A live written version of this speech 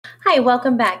Hi,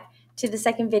 welcome back to the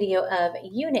second video of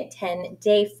Unit 10,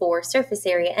 Day 4, Surface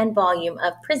Area and Volume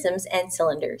of Prisms and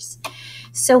Cylinders.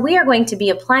 So we are going to be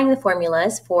applying the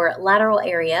formulas for lateral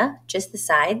area, just the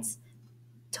sides,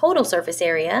 total surface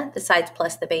area, the sides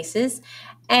plus the bases,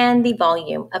 and the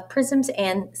volume of prisms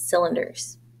and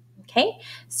cylinders. Okay,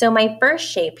 so my first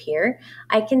shape here,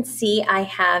 I can see I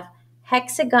have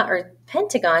hexagon or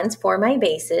pentagons for my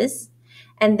bases,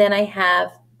 and then I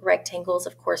have rectangles,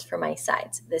 of course, for my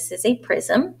sides. This is a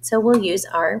prism, so we'll use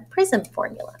our prism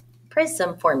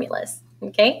formulas,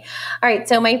 okay? All right,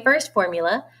 so my first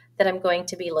formula that I'm going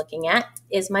to be looking at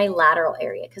is my lateral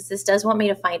area, because this does want me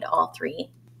to find all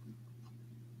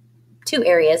two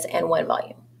areas and one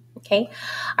volume, okay?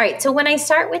 All right, so when I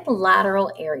start with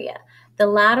lateral area, the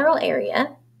lateral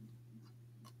area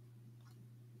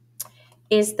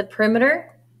is the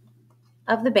perimeter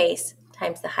of the base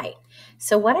times the height.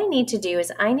 So what I need to do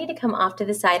is I need to come off to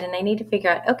the side and I need to figure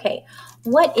out, okay,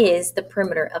 what is the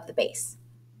perimeter of the base?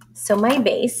 So my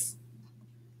base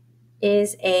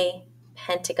is a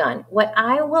pentagon. What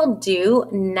I will do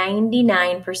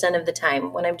 99% of the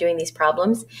time when I'm doing these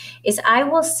problems is I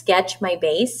will sketch my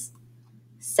base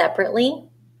separately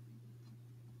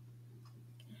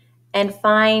and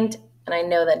find, and I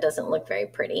know that doesn't look very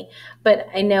pretty, but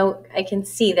I know I can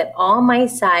see that all my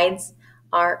sides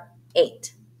are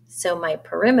 8. So my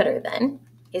perimeter then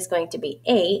is going to be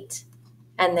 8,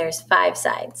 and there's 5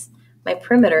 sides. My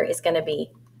perimeter is going to be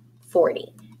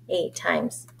 40, 8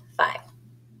 times 5.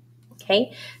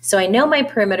 Okay, so I know my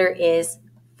perimeter is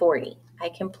 40. I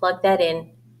can plug that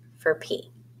in for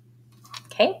P.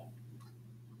 Okay.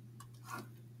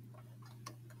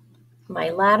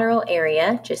 My lateral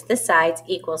area, just the sides,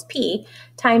 equals P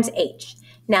times H.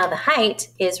 Now the height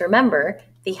is, remember,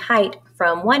 the height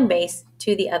from one base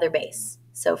to the other base.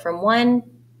 So from one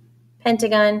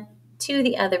pentagon to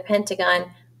the other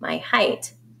pentagon, my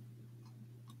height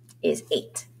is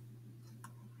 8.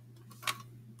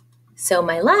 So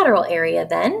my lateral area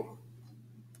then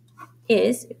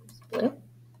is going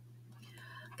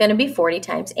to be 40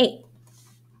 times 8,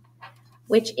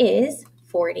 which is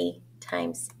 40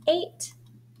 times 8,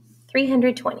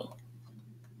 320.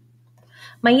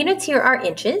 My units here are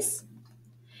inches.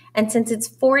 And since it's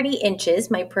 40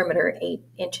 inches, my perimeter, 8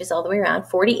 inches all the way around,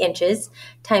 40 inches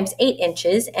times 8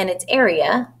 inches, and its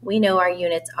area, we know our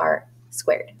units are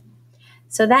squared.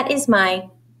 So that is my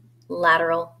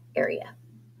lateral area.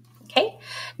 Okay,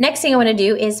 next thing I want to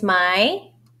do is my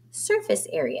surface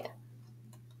area,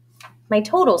 my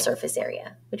total surface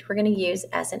area, which we're going to use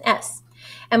as an S.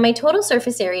 And my total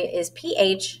surface area is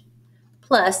PH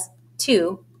plus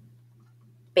 2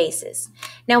 bases.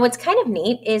 Now what's kind of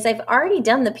neat is I've already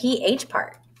done the pH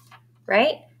part,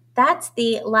 right? That's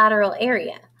the lateral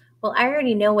area. Well, I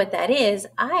already know what that is.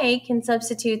 I can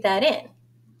substitute that in,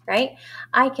 right?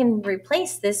 I can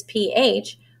replace this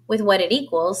pH with what it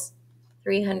equals,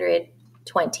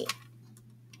 320.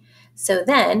 So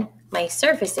then my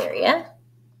surface area,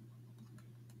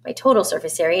 my total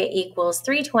surface area equals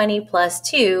 320 plus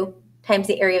 2 times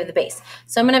the area of the base.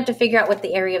 So I'm going to have to figure out what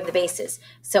the area of the base is.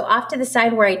 So off to the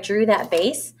side where I drew that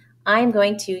base, I'm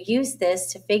going to use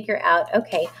this to figure out,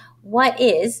 okay, what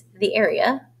is the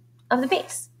area of the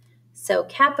base? So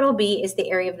capital B is the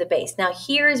area of the base. Now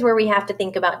here's where we have to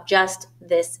think about just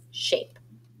this shape,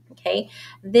 okay?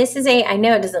 This is I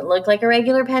know it doesn't look like a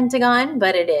regular pentagon,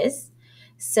 but it is.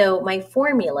 So my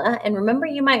formula, and remember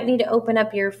you might need to open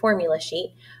up your formula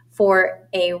sheet, for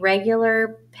a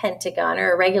regular pentagon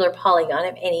or a regular polygon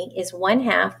of any is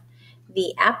 1/2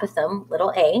 the apothem,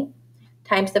 little a,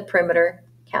 times the perimeter,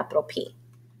 capital P.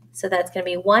 So that's going to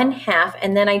be 1/2.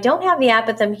 And then I don't have the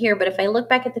apothem here, but if I look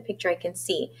back at the picture, I can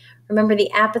see. Remember,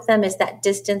 the apothem is that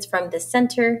distance from the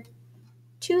center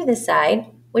to the side,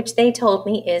 which they told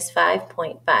me is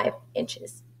 5.5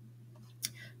 inches.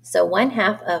 So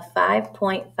 1/2 of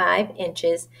 5.5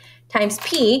 inches times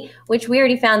P, which we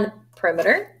already found the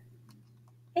perimeter.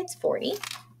 It's 40.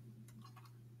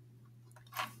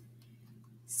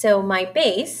 So my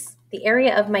base, the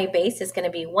area of my base is going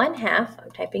to be 1/2,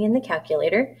 I'm typing in the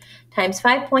calculator, times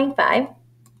 5.5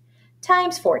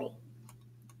 times 40.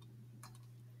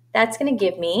 That's going to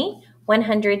give me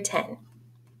 110.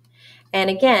 And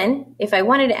again, if I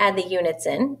wanted to add the units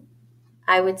in,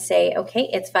 I would say, okay,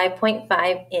 it's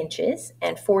 5.5 inches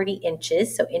and 40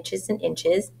 inches, so inches and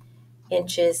inches,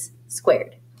 inches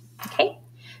squared, okay?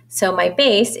 So my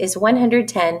base is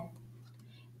 110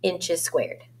 inches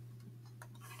squared.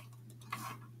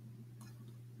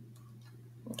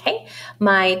 Okay,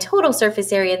 my total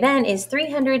surface area then is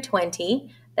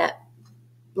 320, that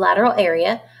lateral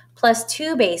area, plus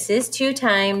 2 bases. 2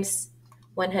 times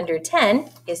 110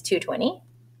 is 220.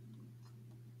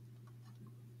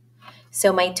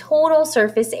 So my total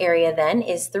surface area then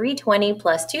is 320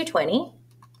 plus 220,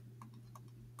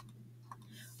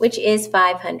 which is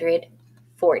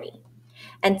 540.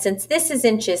 And since this is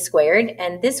inches squared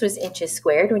and this was inches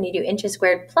squared, when you do inches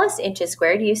squared plus inches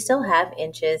squared, you still have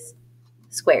inches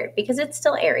squared because it's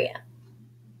still area.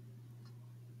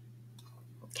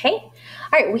 Okay, all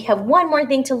right, we have one more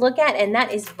thing to look at, and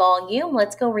that is volume.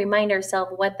 Let's go remind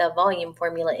ourselves what the volume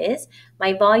formula is.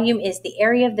 My volume is the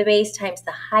area of the base times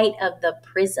the height of the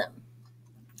prism.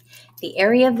 The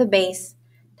area of the base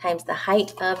times the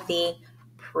height of the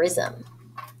prism.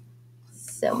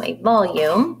 So my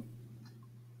volume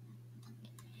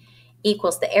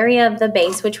equals the area of the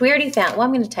base, which we already found. Well,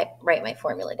 I'm going to write my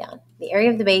formula down. The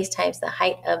area of the base times the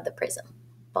height of the prism.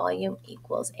 Volume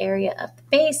equals area of the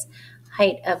base,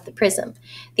 height of the prism.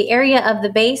 The area of the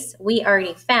base we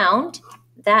already found.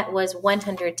 That was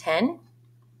 110.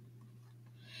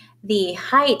 The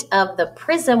height of the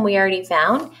prism we already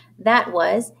found. That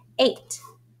was 8.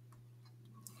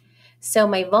 So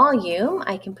my volume,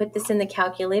 I can put this in the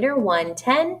calculator,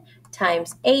 110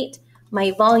 times 8.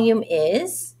 My volume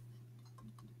is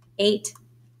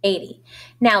 880.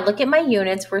 Now look at my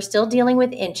units. We're still dealing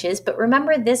with inches, but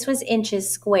remember this was inches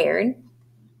squared.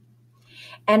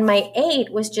 And my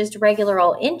 8 was just regular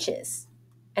old inches.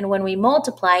 And when we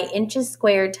multiply inches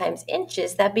squared times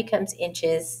inches, that becomes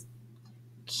inches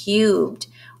cubed.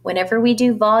 Whenever we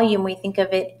do volume, we think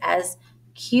of it as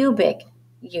cubic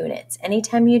units.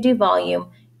 Anytime you do volume,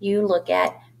 you look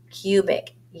at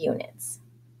cubic units.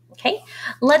 Okay,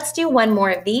 let's do one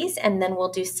more of these and then we'll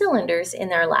do cylinders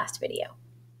in our last video.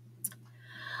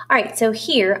 All right, so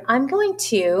here I'm going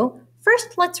to,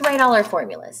 first let's write all our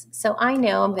formulas. So I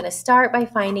know I'm going to start by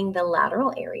finding the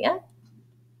lateral area,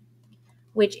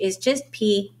 which is just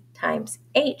P times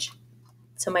H.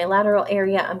 So my lateral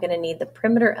area, I'm going to need the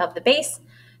perimeter of the base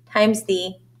times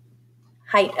the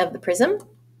height of the prism.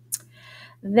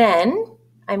 Then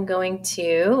I'm going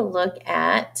to look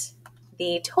at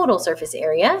the total surface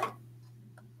area,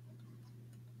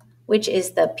 which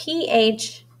is the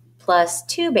pH plus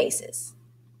 2 bases.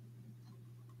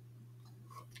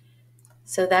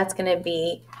 So that's going to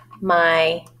be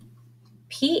my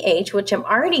pH, which I'm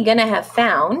already going to have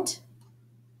found,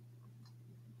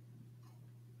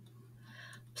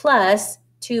 plus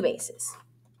 2 bases.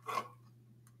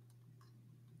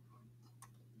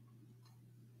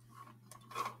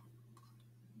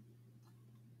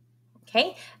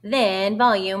 Okay, then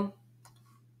volume,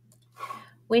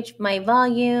 which my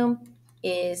volume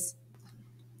is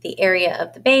the area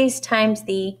of the base times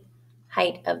the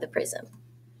height of the prism.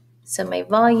 So my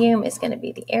volume is going to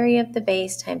be the area of the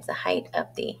base times the height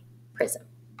of the prism.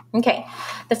 Okay,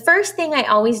 the first thing I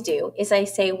always do is I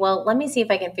say, well, let me see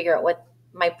if I can figure out what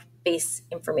my base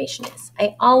information is.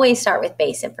 I always start with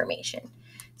base information.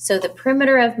 So the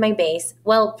perimeter of my base,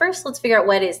 well, first let's figure out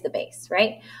what is the base,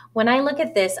 right? When I look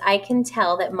at this, I can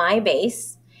tell that my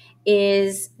base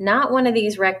is not one of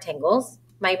these rectangles.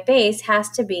 My base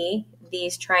has to be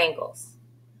these triangles,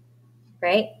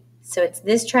 right? So it's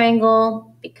this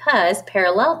triangle because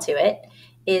parallel to it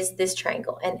is this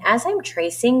triangle. And as I'm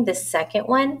tracing the second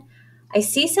one, I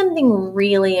see something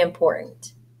really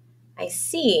important. I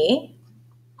see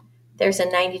there's a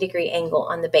 90-degree angle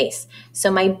on the base.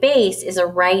 So my base is a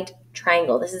right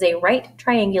triangle. This is a right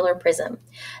triangular prism.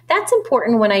 That's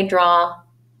important when I draw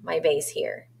my base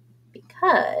here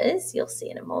because you'll see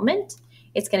in a moment,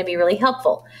 it's going to be really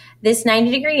helpful. This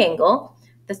 90-degree angle,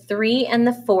 the 3 and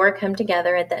the 4 come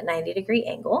together at that 90-degree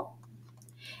angle.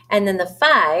 And then the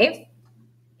 5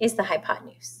 is the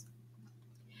hypotenuse.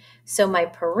 So my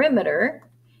perimeter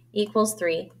equals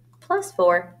 3 plus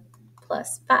 4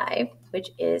 plus 5, which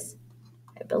is,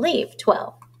 I believe,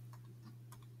 12.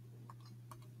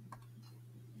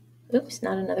 Oops,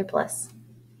 not another plus.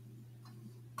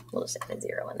 We'll just add a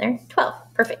 0 in there.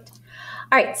 12, perfect.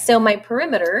 All right, so my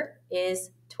perimeter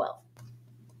is 12.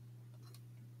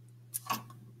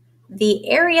 The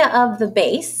area of the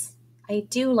base, I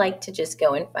do like to just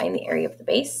go and find the area of the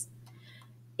base,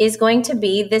 is going to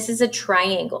be, this is a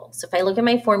triangle. So if I look at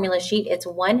my formula sheet, it's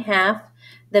 1/2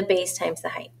 the base times the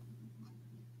height.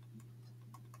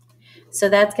 So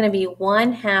that's going to be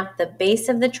 1/2 the base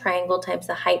of the triangle times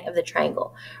the height of the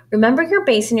triangle. Remember, your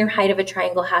base and your height of a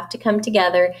triangle have to come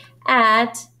together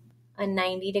at a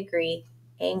 90-degree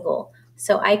angle.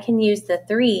 So I can use the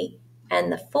 3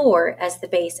 and the 4 as the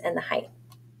base and the height.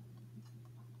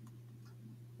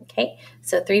 Okay,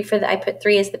 so I put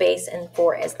 3 as the base and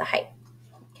 4 as the height.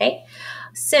 Okay,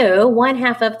 so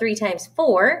 1/2 of 3 times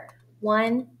 4,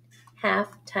 1/2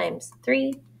 times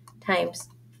 3 times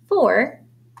 4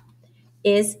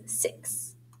 is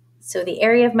 6. So the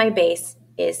area of my base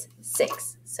is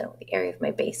 6. So the area of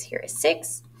my base here is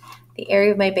 6. The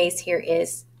area of my base here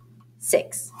is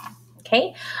 6.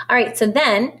 Okay? All right, so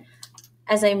then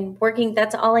as I'm working,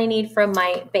 that's all I need from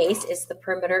my base is the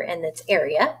perimeter and its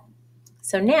area.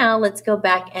 So now let's go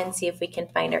back and see if we can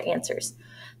find our answers.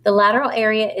 The lateral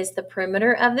area is the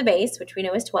perimeter of the base, which we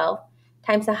know is 12,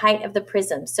 times the height of the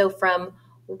prism. So from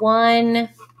let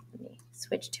me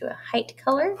switch to a height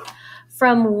color.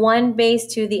 From one base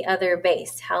to the other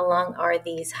base, how long are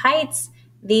these heights?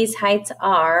 These heights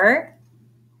are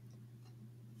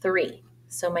 3.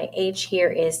 So my h here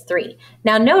is 3.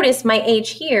 Now notice my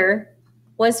h here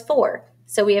was 4.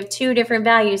 So we have 2 different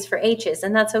values for h's,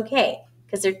 and that's okay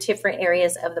because they're different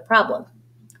areas of the problem.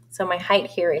 So my height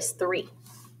here is 3.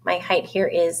 My height here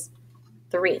is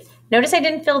 3. Notice I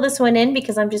didn't fill this one in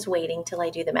because I'm just waiting till I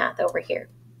do the math over here.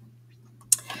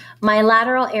 My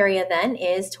lateral area then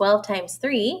is 12 times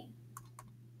 3,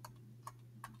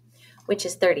 which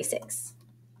is 36.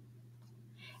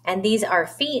 And these are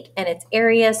feet and its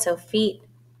area, so feet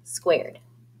squared.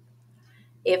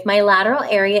 If my lateral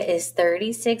area is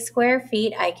 36 square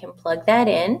feet, I can plug that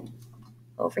in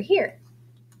over here.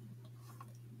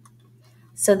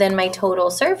 So then my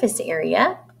total surface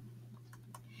area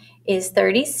is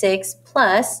 36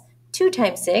 plus 2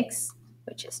 times 6,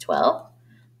 which is 12.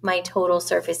 My total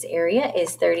surface area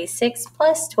is 36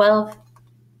 plus 12,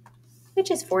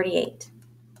 which is 48.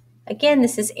 Again,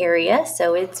 this is area,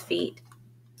 so it's feet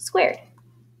squared.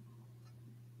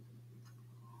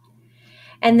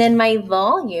 And then my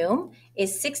volume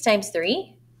is 6 times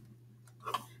 3,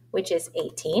 which is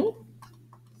 18.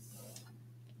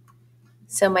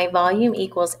 So my volume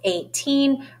equals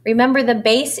 18. Remember, the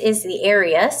base is the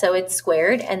area, so it's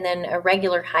squared, and then a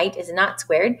regular height is not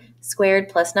squared. Squared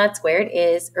plus not squared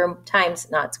is, or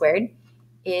times not squared,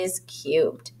 is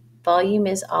cubed. Volume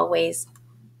is always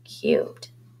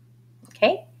cubed.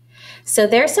 Okay? So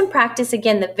there's some practice.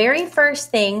 Again, the very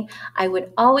first thing I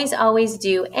would always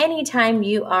do anytime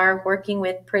you are working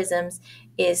with prisms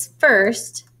is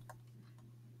first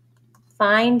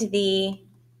find the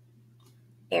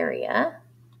area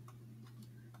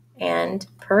and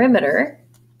perimeter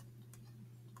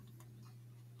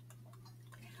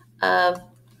of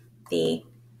the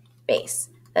base.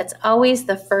 That's always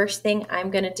the first thing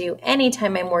I'm going to do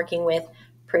anytime I'm working with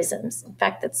prisms. In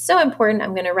fact, that's so important,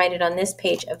 I'm going to write it on this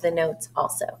page of the notes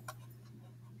also.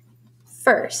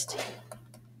 First,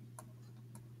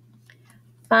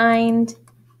 find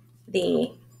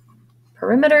the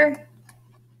perimeter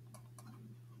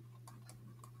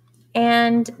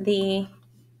and the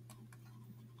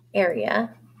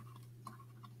area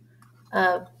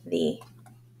of the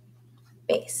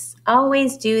base.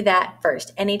 Always do that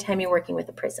first anytime you're working with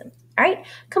a prism. All right,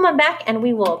 come on back and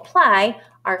we will apply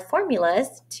our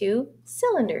formulas to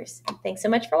cylinders. Thanks so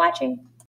much for watching.